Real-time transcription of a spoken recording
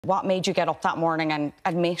What made you get up that morning and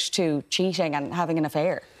admit to cheating and having an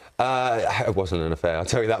affair? It wasn't an affair, I'll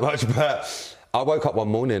tell you that much. But I woke up one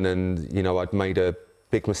morning and, you know, I'd made a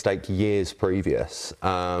big mistake years previous.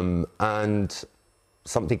 And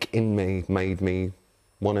something in me made me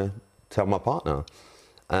want to tell my partner.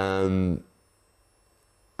 And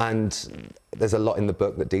there's a lot in the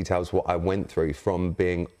book that details what I went through from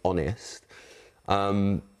being honest.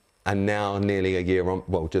 And now, nearly a year on,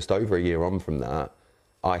 well, just over a year on from that,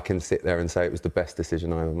 I can sit there and say it was the best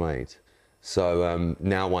decision I ever made. So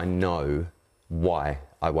now I know why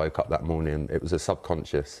I woke up that morning. It was a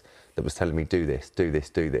subconscious that was telling me, do this, do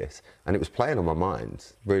this, do this. And it was playing on my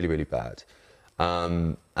mind, really, really bad.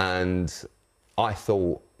 And I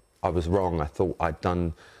thought I was wrong. I thought I'd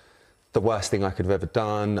done the worst thing I could have ever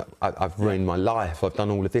done. I've ruined my life. I've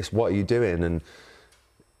done all of this. What are you doing? And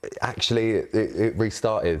actually, it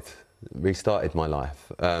restarted my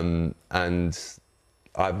life. And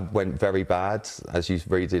I went very bad. As you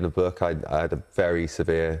read in a book, I had a very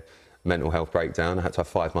severe mental health breakdown. I had to have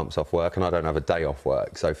 5 months off work, and I don't have a day off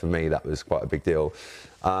work. So for me, that was quite a big deal.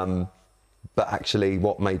 But actually,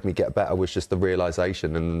 what made me get better was just the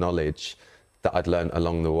realisation and the knowledge that I'd learned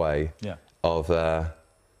along the way of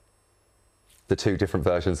the two different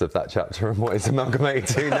versions of that chapter and what it's amalgamated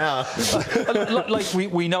to now. Like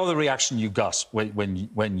we know the reaction you got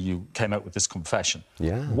when you came out with this confession.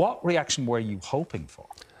 Yeah. What reaction were you hoping for?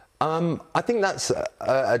 I think that's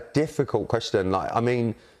a difficult question. Like, I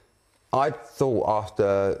mean, I thought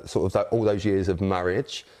after sort of all those years of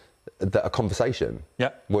marriage that a conversation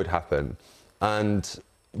would happen. And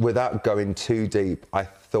without going too deep, I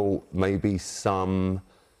thought maybe some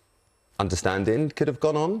understanding could have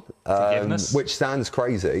gone on, which sounds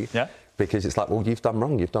crazy, because it's like, well, you've done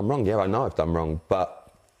wrong. Yeah, I know I've done wrong,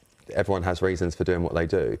 but everyone has reasons for doing what they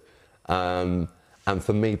do. And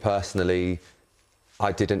for me personally,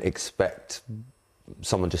 I didn't expect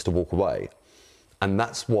someone just to walk away. And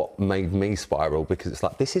that's what made me spiral, because it's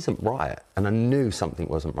like, this isn't right. And I knew something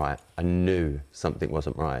wasn't right. And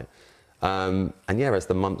yeah, as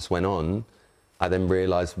the months went on, I then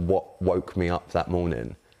realised what woke me up that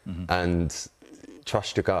morning. And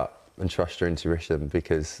trust your gut and trust your intuition,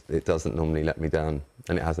 because it doesn't normally let me down,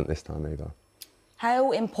 and it hasn't this time either.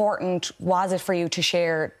 How important was it for you to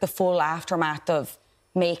share the full aftermath of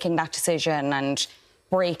making that decision and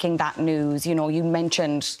breaking that news? You know, you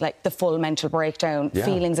mentioned like the full mental breakdown,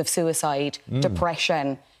 feelings of suicide,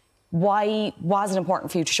 depression. Why was it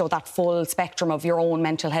important for you to show that full spectrum of your own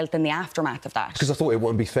mental health in the aftermath of that? Because I thought it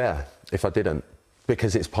wouldn't be fair if I didn't.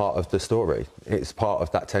 Because it's part of the story. It's part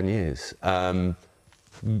of that 10 years.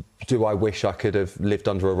 Do I wish I could have lived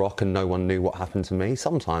under a rock and no one knew what happened to me?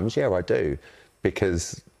 Sometimes, yeah, I do.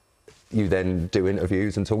 Because you then do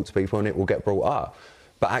interviews and talk to people and it will get brought up.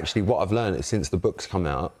 But actually what I've learned is, since the book's come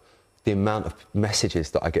out, the amount of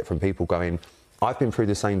messages that I get from people going, I've been through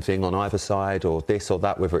the same thing on either side, or this or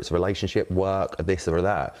that, whether it's a relationship, work, or this or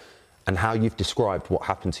that. And how you've described what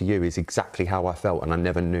happened to you is exactly how I felt, and I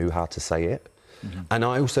never knew how to say it. And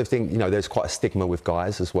I also think, you know, there's quite a stigma with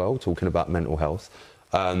guys as well, talking about mental health.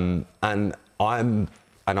 And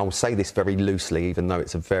I'll say this very loosely, even though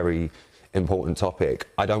it's a very important topic,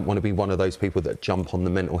 I don't want to be one of those people that jump on the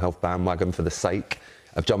mental health bandwagon for the sake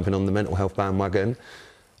of jumping on the mental health bandwagon.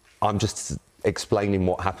 I'm just explaining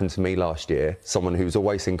what happened to me last year. Someone who's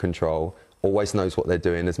always in control, always knows what they're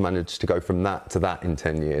doing, has managed to go from that to that in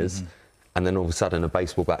 10 years. And then all of a sudden a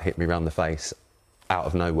baseball bat hit me around the face out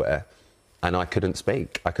of nowhere. And I couldn't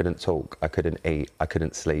speak, I couldn't talk, I couldn't eat, I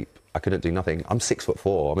couldn't sleep, I couldn't do nothing. I'm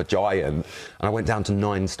 6'4", I'm a giant, and I went down to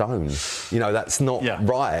 9 stone. You know, that's not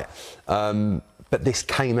right. But this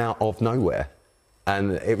came out of nowhere.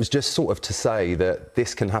 And it was just sort of to say that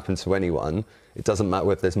this can happen to anyone. It doesn't matter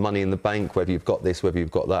whether there's money in the bank, whether you've got this, whether you've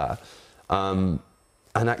got that. And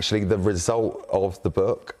actually the result of the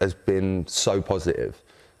book has been so positive,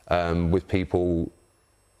 with people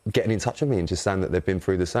getting in touch with me and just saying that they've been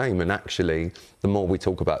through the same. And actually, the more we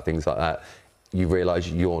talk about things like that, you realise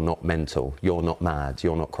you're not mental, you're not mad,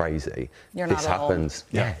 you're not crazy. This happens.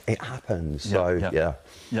 Yeah, it happens. So, yeah.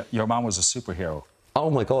 Your mum was a superhero. Oh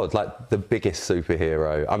my God, like the biggest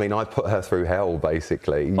superhero. I mean, I put her through hell,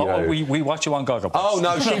 basically. You know. We watch you on Gogglebox. Oh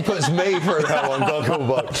no, she puts me through hell on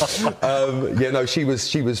Gogglebox. Yeah, no, she was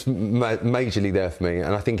majorly there for me.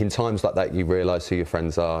 And I think in times like that, you realise who your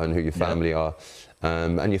friends are and who your family are.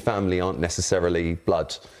 And your family aren't necessarily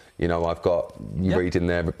blood. You know, I've got, you read in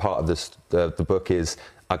there, part of this, the book is,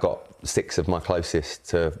 I got 6 of my closest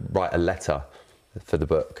to write a letter for the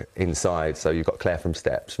book inside. So you've got Claire from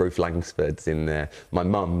Steps, Ruth Langsford's in there, my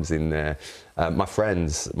mum's in there, my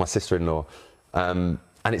friends, my sister-in-law. And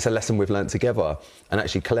And it's a lesson we've learnt together. And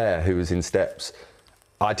actually Claire, who was in Steps,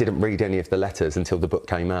 I didn't read any of the letters until the book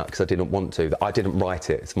came out because I didn't want to. I didn't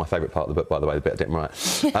write it. It's my favourite part of the book, by the way, the bit I didn't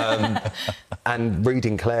write. And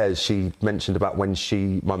reading Claire's, she mentioned about when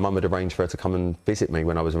my mum had arranged for her to come and visit me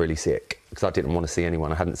when I was really sick because I didn't want to see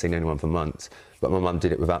anyone. I hadn't seen anyone for months. But my mum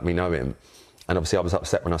did it without me knowing. And obviously I was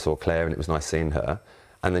upset when I saw Claire and it was nice seeing her.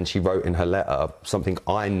 And then she wrote in her letter, something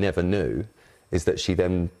I never knew, is that she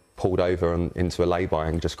then pulled over into a lay-by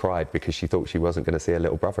and just cried because she thought she wasn't going to see her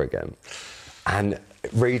little brother again. And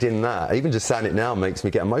reading that, even just saying it now, makes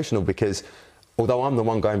me get emotional because although I'm the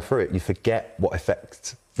one going through it, you forget what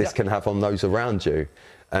effect this can have on those around you.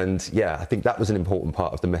 And yeah, I think that was an important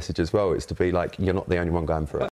part of the message as well, is to be like, you're not the only one going through it.